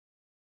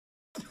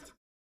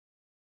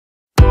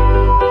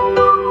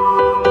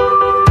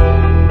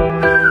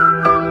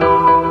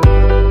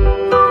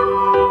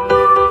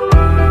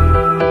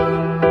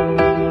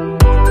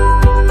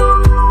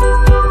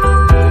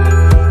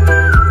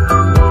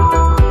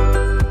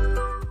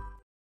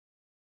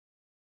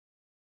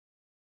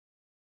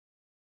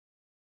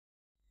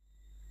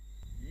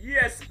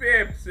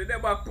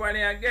back on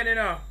it again, you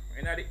know.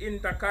 In the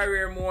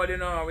inter-career mode, you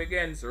know,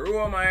 against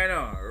Roma, you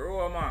know.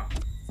 Roma.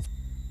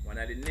 One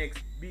of the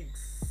next big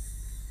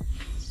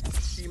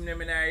team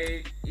them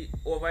in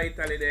over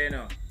Italy there, you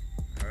know.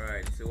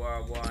 Alright, see what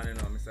I go on, you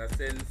know. Mr.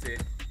 Sensi.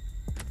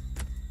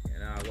 You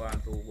know, I go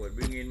on too good.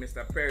 Bring in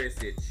Mr.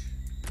 Perisic.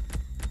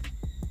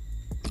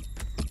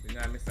 Bring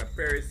on Mr.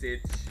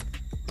 Perisic.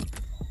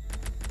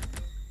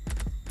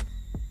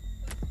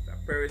 Mr.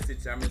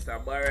 Perisic and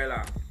Mr.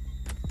 Barella.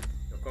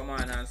 So come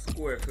on and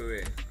score for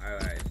it.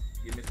 Alright.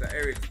 Give Mr.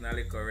 Ericsson a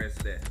little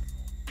rest there.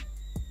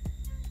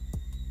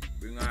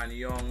 Bring on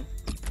Young.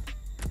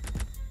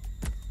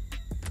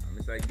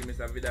 And give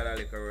Mr. Vidal a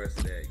little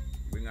rest there.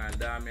 Bring on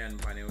Damian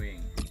on the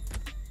wing.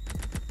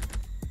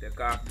 Take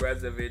off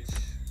Brazovic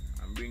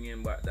and bring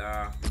in back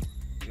the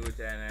youth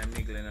and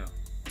Miguel, you know.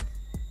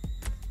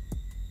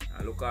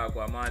 And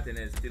Lukaku and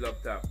Martinez still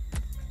up top.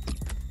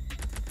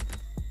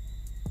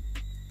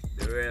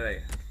 They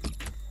really.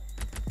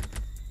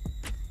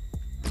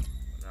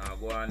 Now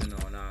go on, you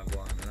know, now go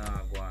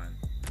on.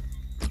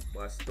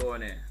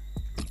 Bastoni.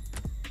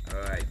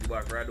 Alright, give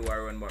back Radu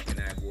a run back in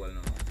that goal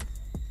now.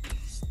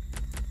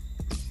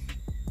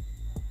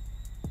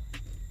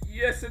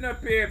 Yes, you know,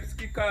 Papes,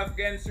 kick off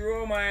against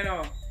Roma, you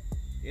know.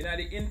 In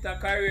the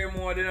inter-career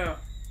mode, you know.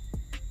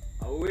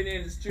 A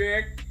winning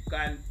streak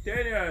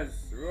continues.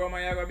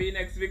 Roma, you gonna be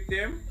next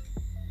victim?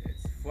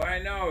 Let's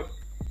find out.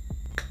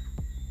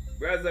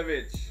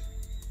 Brazovic.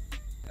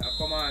 Yeah,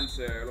 come on,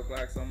 sir. Look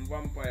like some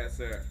vampire,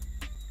 sir.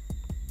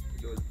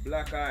 With those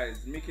black eyes.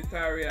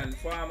 Mkhitaryan,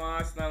 former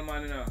Arsenal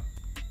man, you know.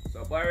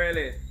 So,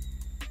 Barelli.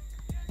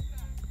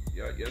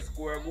 You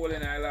score a goal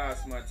in our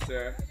last match,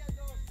 sir.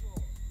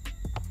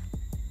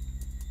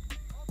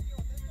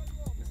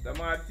 Mr.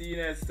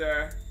 Martinez,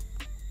 sir.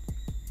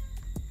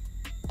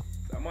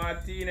 Mr.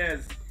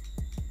 Martinez.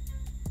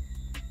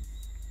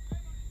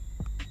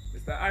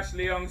 Mr.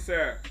 Ashley Young,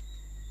 sir.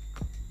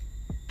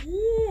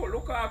 Woo,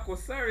 Lukaku,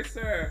 sorry,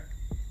 sir.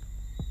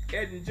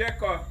 Eden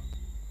Dzeko.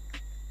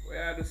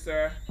 Where are you,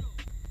 sir?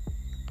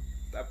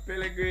 Mr.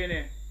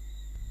 Pellegrini.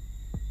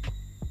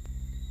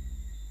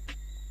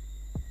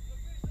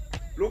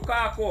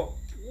 Lukaku.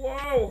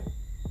 Whoa.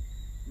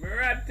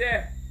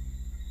 Mirate.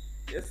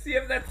 You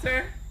saved that,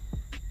 sir?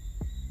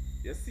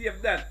 You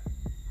saved that.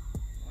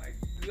 My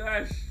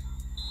gosh.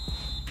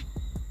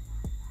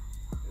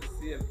 You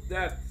saved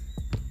that.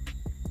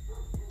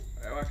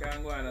 Alright, what can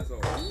I go on so?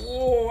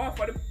 Whoa, off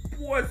for the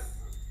post.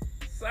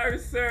 Sorry,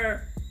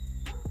 sir.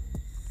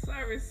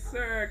 Sorry,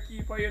 sir.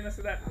 Keeper, you don't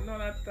see that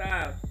none at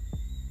all.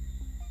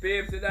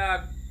 Papes, the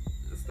dog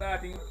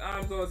starting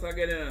arms out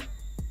again, you know.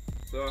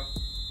 So,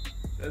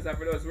 just have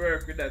to just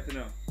work with that, you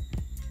know.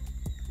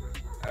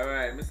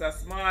 Alright, Mr.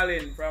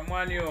 Smalling from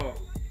Manu.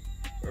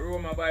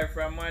 Roma buy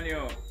from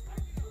Manu.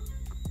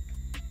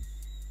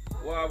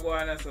 What go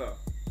on, sir?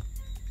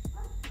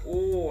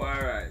 Oh,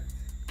 alright.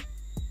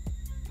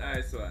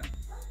 Nice one.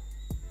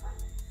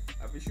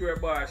 I'm sure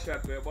bar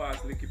shot where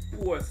boss lick it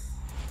post.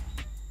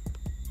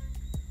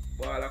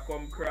 Ball a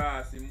come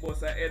cross, him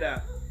bust a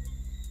header.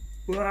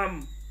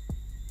 Bam!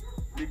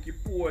 Lick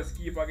it post,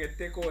 keeper get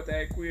take out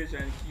the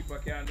equation, keeper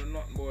can't do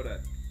nothing about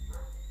that.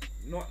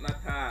 Nothing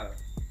at all.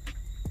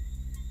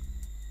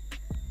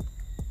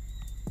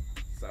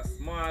 So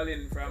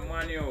Smalling from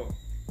Manu.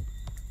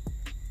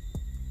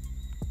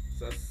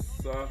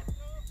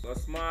 So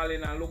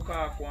Smalling and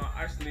Lukaku and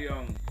Ashley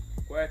Young.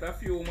 Quite a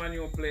few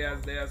Manu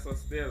players there, so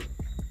still.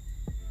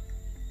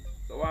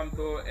 So I'm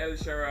to El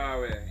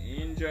Shaarawy.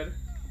 He injured.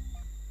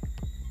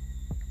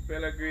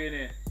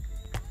 Pellegrini.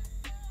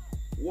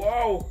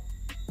 Wow!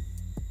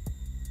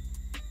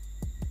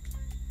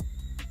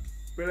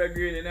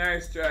 Pellegrini,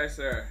 nice try,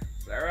 sir.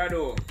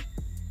 Sarado.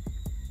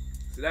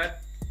 See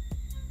that?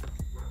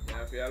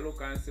 Yeah, if you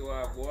look and see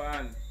what go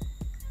on.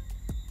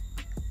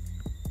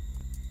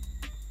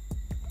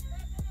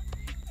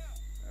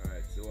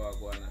 Alright, see what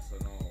go on so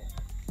now.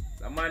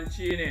 The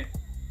Mancini.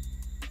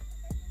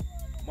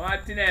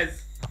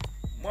 Martinez.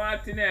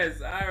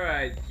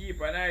 Alright, keep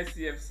a nice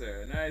save,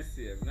 sir. Nice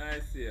save.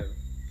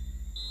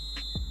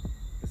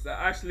 Mr.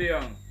 Ashley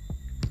Young.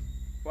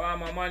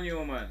 Former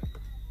Manu man.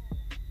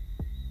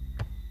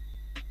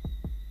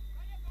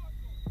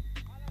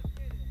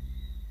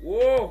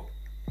 Whoa!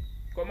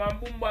 Come on,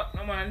 boom back,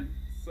 no man.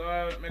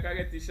 So, make I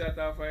get the shot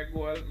off for a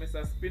goal.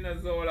 Mr.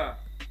 Spinazzola.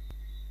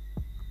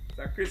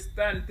 Mr.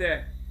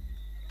 Cristante.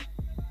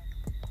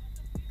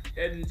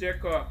 Eden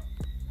Dzeko.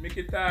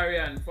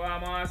 Mkhitaryan,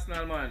 former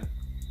Arsenal man.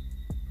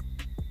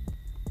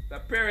 Mr.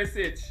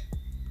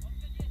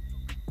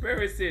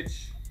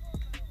 Perisic.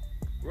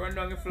 Run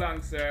down the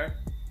flank, sir.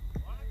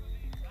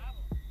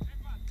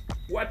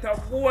 What a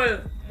goal!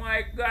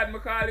 My God, I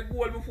call the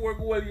goal before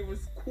goal even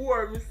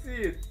score. Me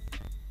see it.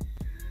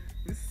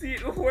 Me see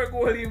it before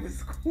goal even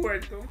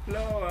scored to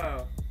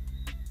flower.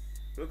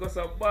 Because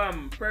of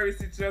bam,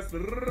 Perisic just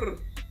and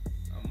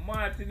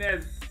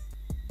Martinez.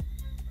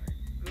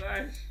 My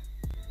gosh.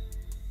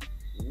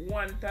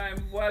 One time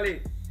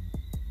volley.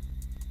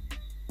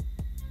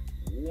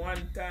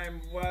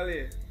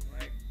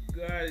 My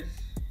gosh.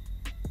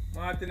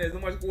 Martinez, how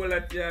much goal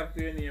that you have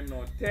to your name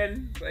now?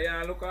 10. So you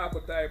look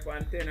at type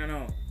on 10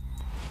 now.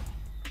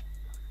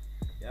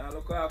 You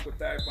look at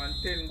type on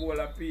 10 goal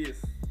a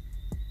piece.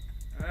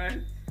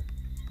 Alright?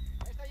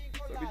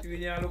 So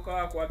between you and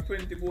Lukaku at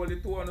 20 goal, the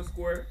two on the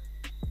score.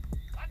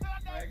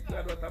 My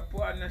God, what a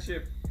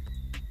partnership.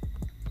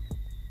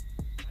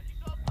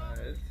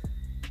 Alright.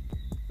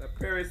 The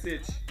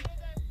Perisic.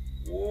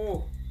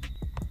 Whoa.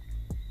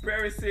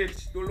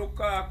 Perisic to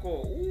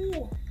Lukaku.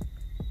 Ooh.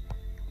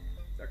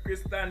 The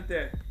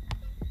Cristante.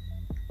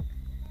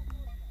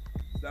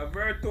 The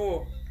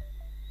Verto.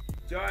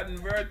 Jordan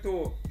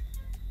Verto.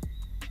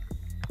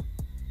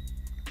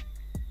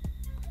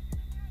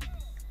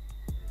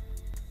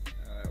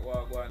 Alright,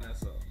 what go on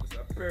so? It's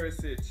a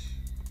Perisic.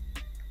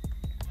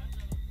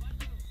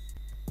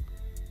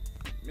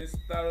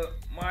 Mr.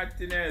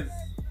 Martinez.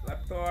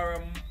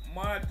 Lautaro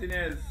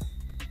Martinez.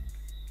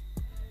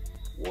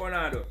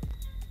 Ronaldo.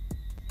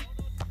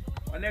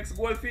 Our next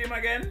goal for him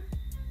again?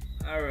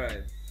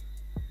 Alright.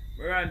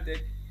 Mirante,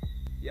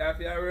 you have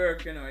to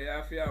work, you know. You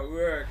have to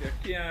work. You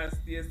can't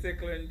stay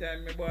second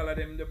time me ball of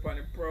them up on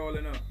the prowl,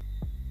 you know.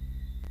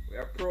 We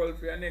are prowl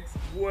for your next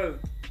goal.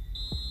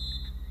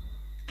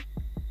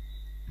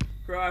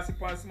 Cross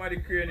it on somebody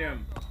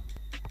cranium.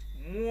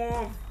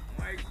 Move.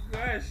 My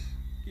gosh.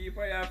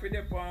 Keeper, you have to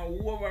dip on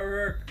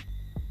overwork.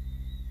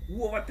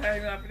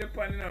 Overtime you have to dip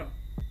on, you know.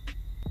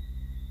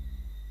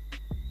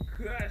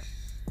 Gosh.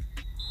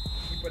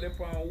 Keeper dip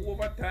on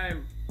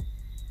overtime.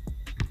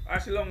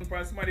 Ashley long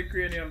for somebody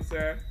cranium,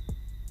 sir.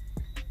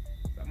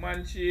 The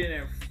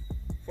Mancini,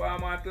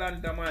 former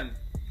Atlanta man.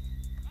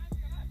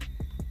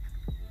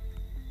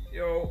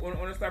 Yo,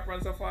 wanna stop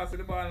running so fast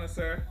with the ball now,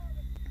 sir?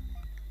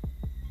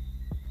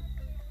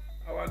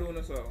 How I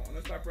doing, sir?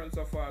 Wanna stop running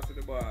so fast with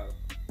the ball?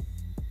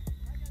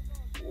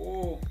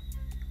 Oh,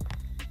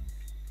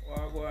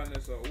 what go on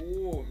there, sir?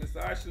 Oh, Mr.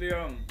 Ashley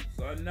Young.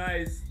 So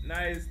nice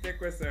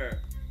take, sir.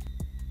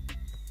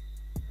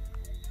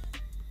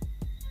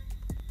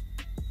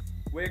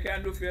 What you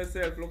can do for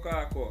yourself,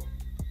 Lukaku?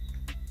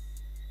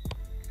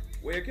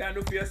 What you can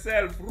do for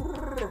yourself?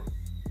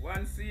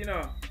 One C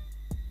now.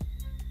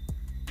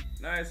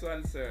 Nice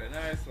one, sir.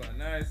 Nice one,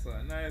 nice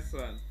one, nice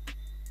one.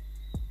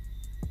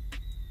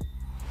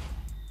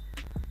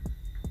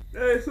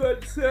 Nice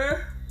one,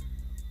 sir.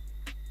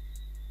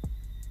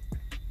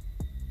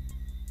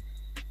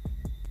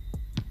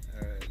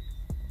 Alright.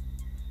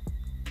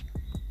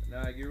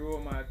 Now give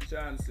Roma a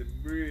chance to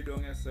breathe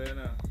on yourself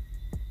now.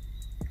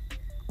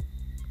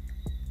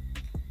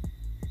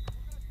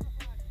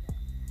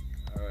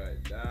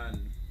 Alright,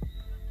 done.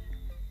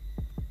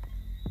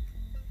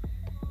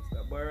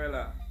 Mr.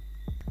 Barella.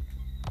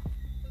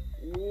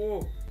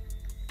 Whoa.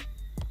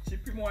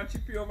 Chippy more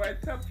chippy over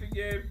the top to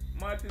give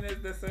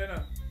Martinez the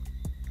center.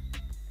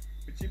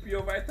 If chippy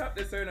over the top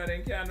the center,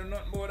 then can't do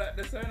nothing about that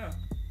the center.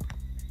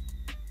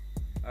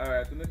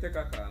 Alright, I'm gonna take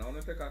a corner, I'm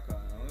gonna take a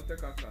corner, I'm gonna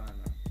take a corner.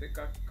 Take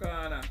a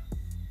corner.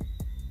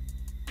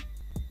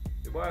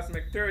 The boss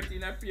make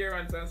 13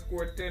 appearances and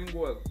score 10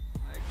 goals.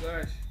 My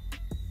gosh.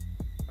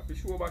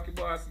 Show back the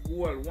boss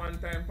goal one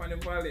time for the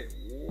Volley.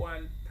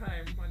 One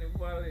time for the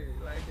Volley.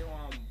 Like you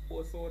want to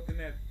bust out in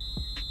it.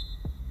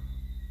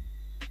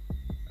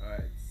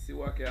 Alright, see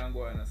what can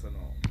go on so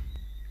now.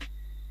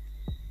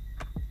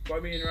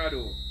 Come in,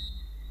 Radu.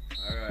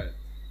 Alright.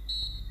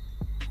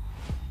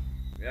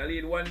 We are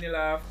lead 1-0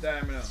 half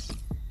time now.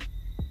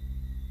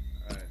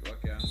 Alright,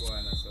 what can go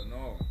on so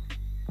now.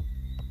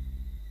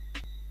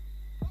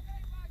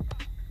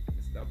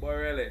 Mr.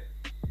 Borelli.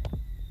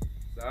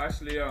 Mr.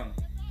 Ashley Young.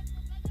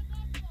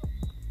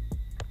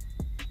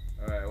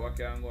 Alright, what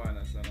can go on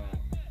so now?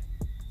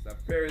 It's a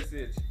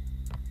Perisic.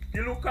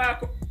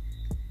 Lukaku.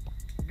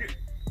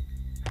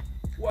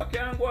 What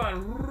can go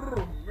on?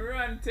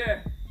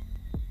 Mirante.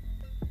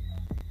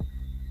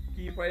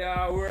 Keeper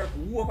your work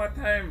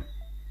overtime.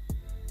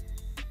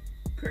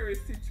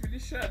 Perisic with the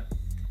shot.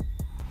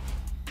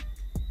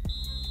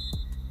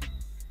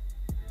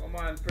 Come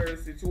on,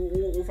 Perisic.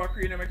 Who for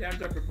cranium I can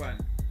drop it on?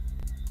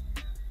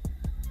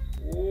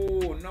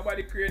 Oh,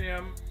 nobody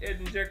cranium.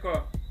 Eden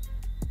Dzeko.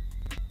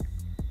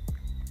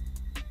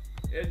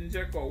 Eden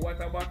Dzeko, what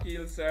a back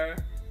heel, sir.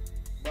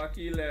 Back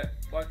heel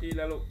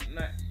look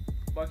nice.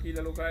 Back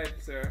heel look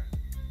hype, sir.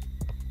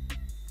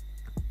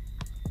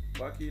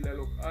 Back heel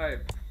look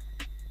hype.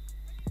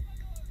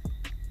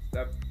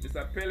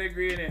 Mr.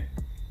 Pellegrini.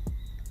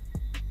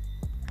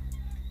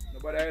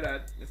 Nobody heard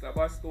that. Mr.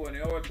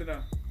 Bastoni, how about you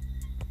know?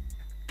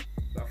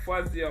 Mr.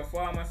 Fazio,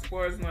 former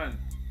Spursman.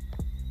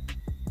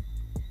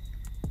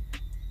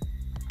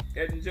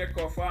 Eden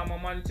Dzeko, former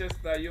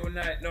Manchester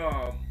United.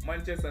 No,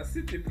 Manchester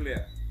City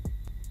player.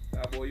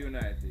 About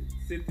United.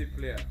 City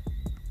player.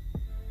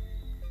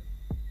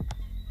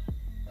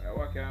 Alright,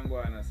 what can go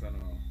on so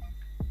now?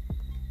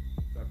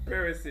 So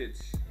Perisic.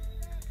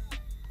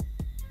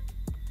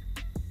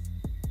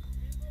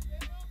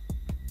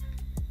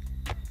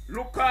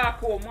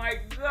 Lukaku, my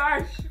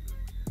gosh!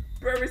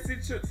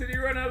 Perisic see the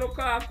runner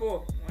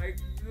Lukaku. My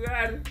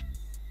god.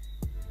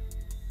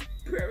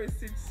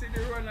 Perisic see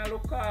the runner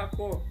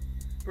Lukaku.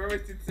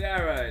 Perisic say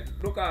alright.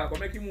 Lukaku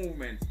make him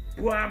movement.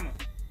 Bam!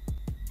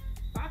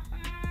 My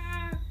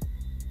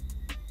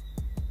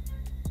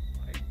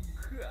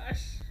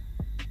gosh.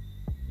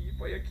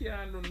 Keeper, you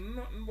can't do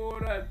nothing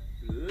about that.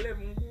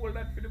 11 goal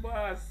that for the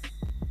boss.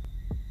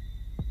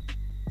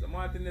 So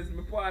Martinez,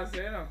 me pass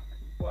you know.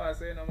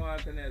 Pass you know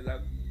Martinez.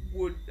 A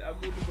good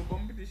little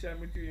competition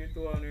between you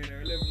two and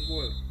 11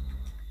 goal.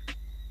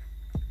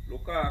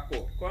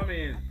 Lukaku, come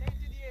in.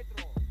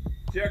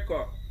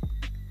 Checo.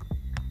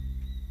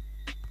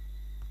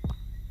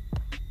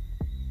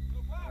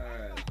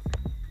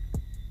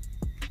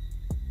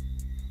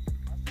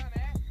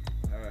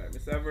 Alright,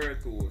 Mr.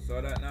 Vertu,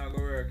 so that now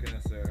go work, you know,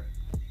 sir.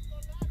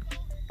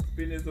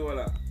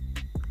 Spinizzola.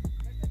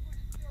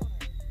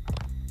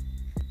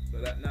 So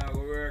that now go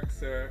work,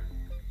 sir.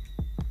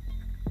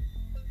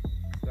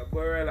 Mr.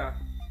 Barella.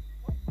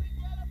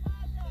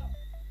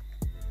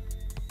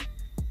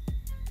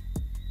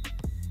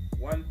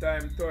 One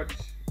time touch.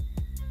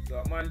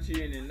 So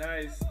Mancini,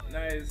 nice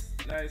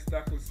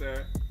tackle,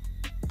 sir.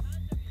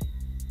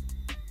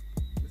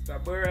 Mr.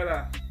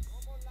 Barella.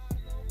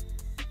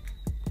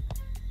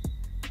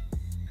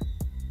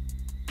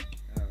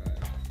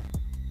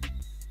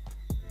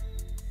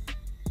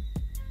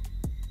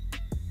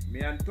 Me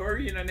and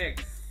Torino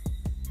next.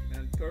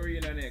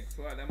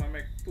 What? I'ma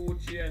make 2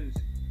 change.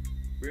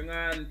 Bring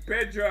on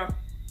Pedro.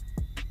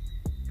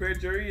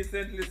 Pedro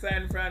recently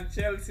signed from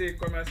Chelsea.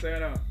 Come here, sir,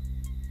 now.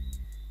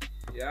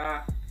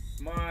 Yeah,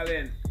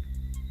 Smalling.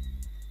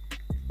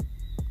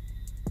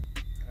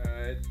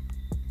 Alright.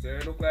 So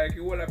it look like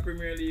you all a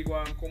Premier League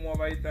one come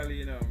over Italy,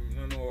 you know. I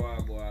don't know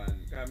what go on.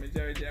 Because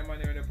majority of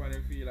money on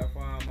the field are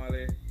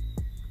formally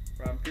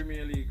from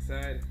Premier League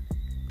side.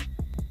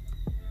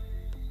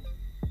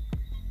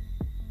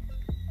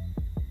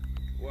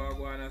 What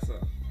go on,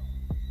 sir?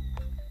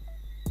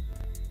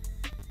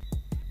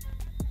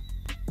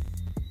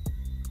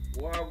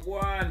 What go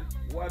on?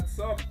 What's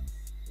up?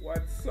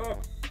 What's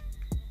up?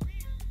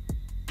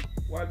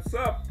 What's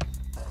up?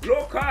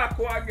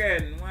 Lukaku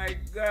again. My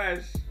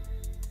gosh.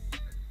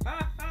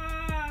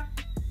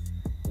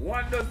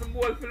 1 dozen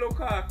goal for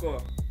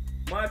Lukaku.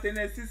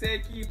 Martinez say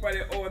keeper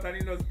the out and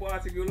he does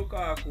pass to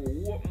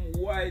Lukaku. Open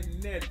wide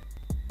net.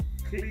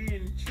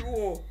 Clean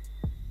throw.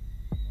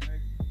 My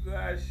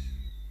gosh.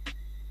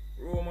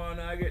 Roman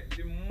I get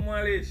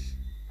demolished.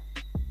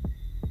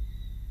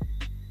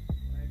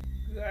 My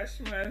gosh,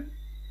 man.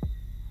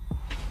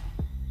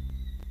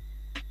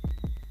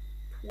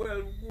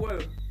 12 goal.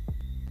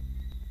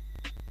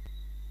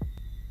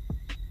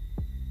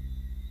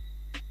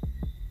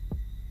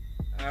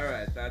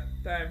 Alright, that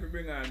time to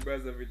bring on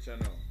Brozovic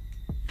now.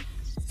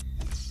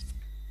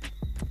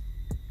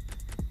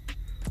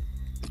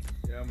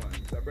 Yeah man,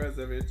 Mr.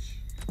 Brozovic.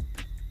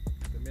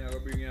 So me I go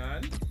bring you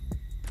on.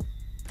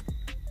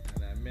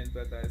 And I meant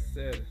what I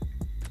said.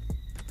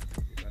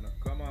 You're gonna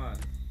come on.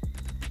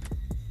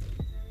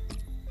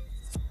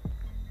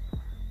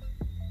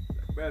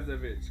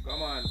 Brozovic,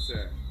 come on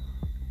sir.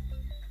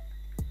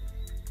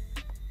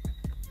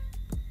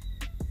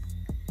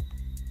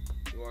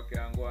 We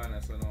can go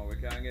on so now we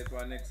can get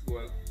one next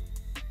goal.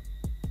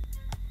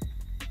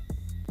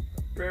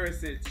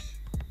 Perisic.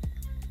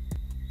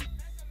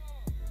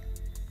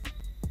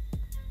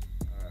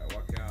 Alright,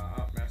 what can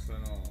happen so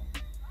now?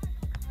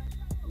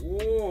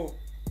 Whoa!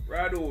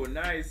 Radu,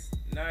 nice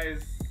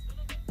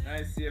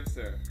save,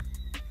 sir.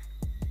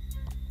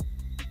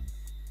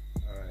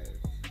 Alright.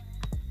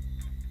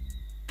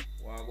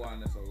 What go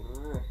on so?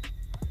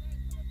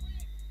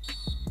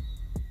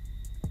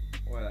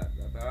 What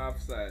that's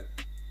offside.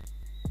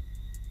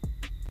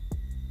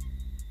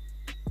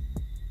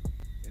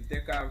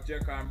 Take off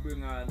Jack and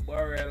bring on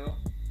Morel.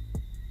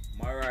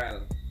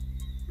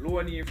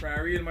 Loanee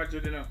from Real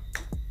Madrid, you know.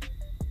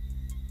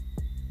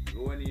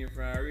 Loanee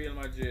from Real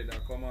Madrid,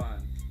 come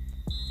on.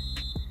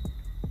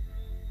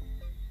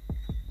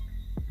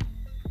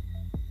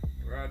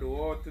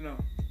 Radu out, you know.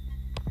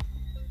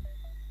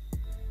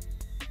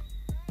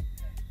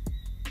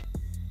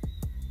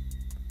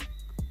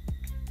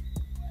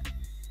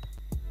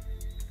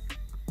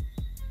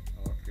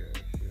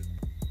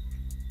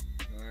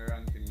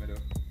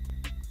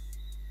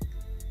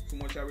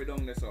 Shall we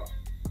down there, so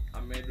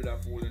I may do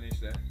that foolishness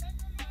there.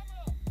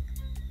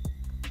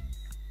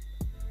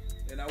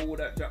 Then I would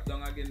have dropped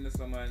down again this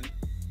man.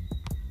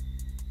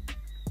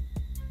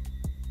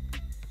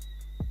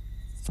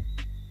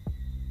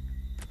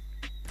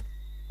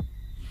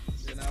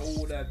 Then I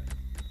would have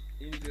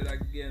injured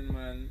again,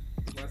 man.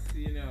 But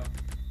see now.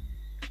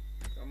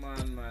 Come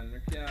on, man.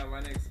 We can't have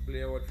an next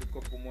player out for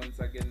a couple months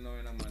again now,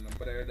 you know, man. I'm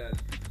better than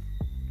that.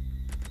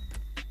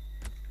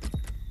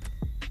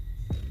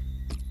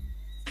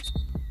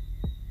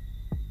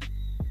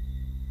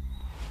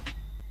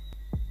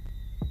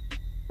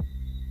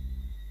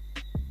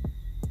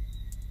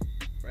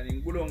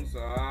 Running good on, so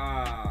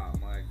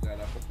my god,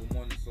 a couple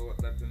months out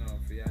that you know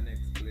for your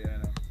next player, you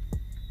know.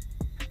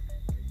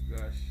 My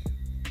gosh.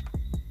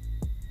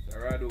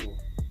 Sarado.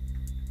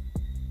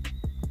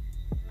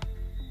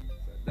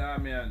 So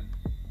Damian.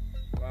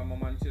 Former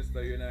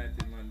Manchester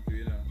United man too,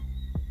 you know.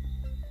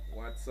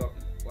 What's up?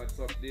 What's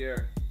up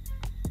there?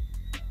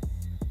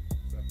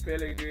 So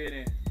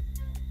Pellegrini.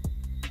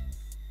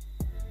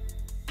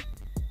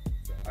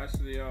 So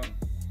Ashley Young.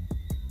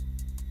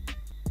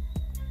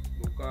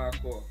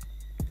 Lukaku.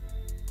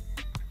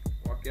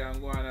 What can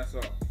go on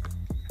so?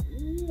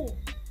 Ooh.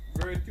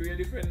 Very two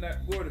defend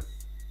that good.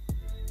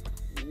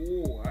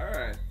 Ooh,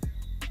 alright.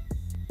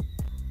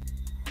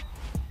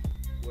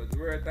 Was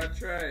worth a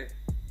try.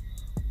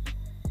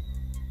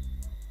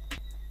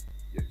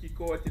 You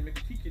kick out him,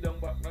 kick it down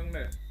back down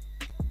there.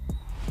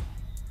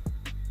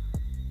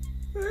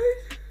 Right?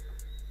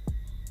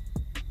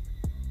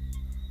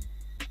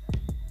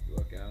 So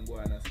I can go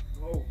on as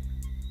no.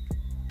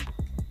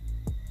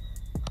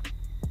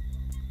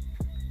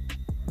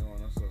 No,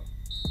 so.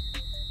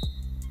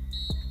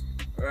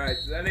 Alright,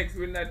 so the next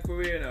win that for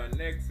we now.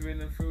 Next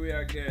win for we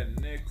again.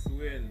 Next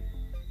win.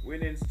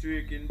 Winning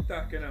streak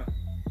intact, you know.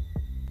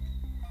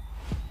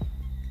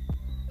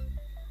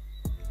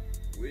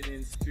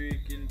 Winning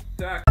streak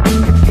intact.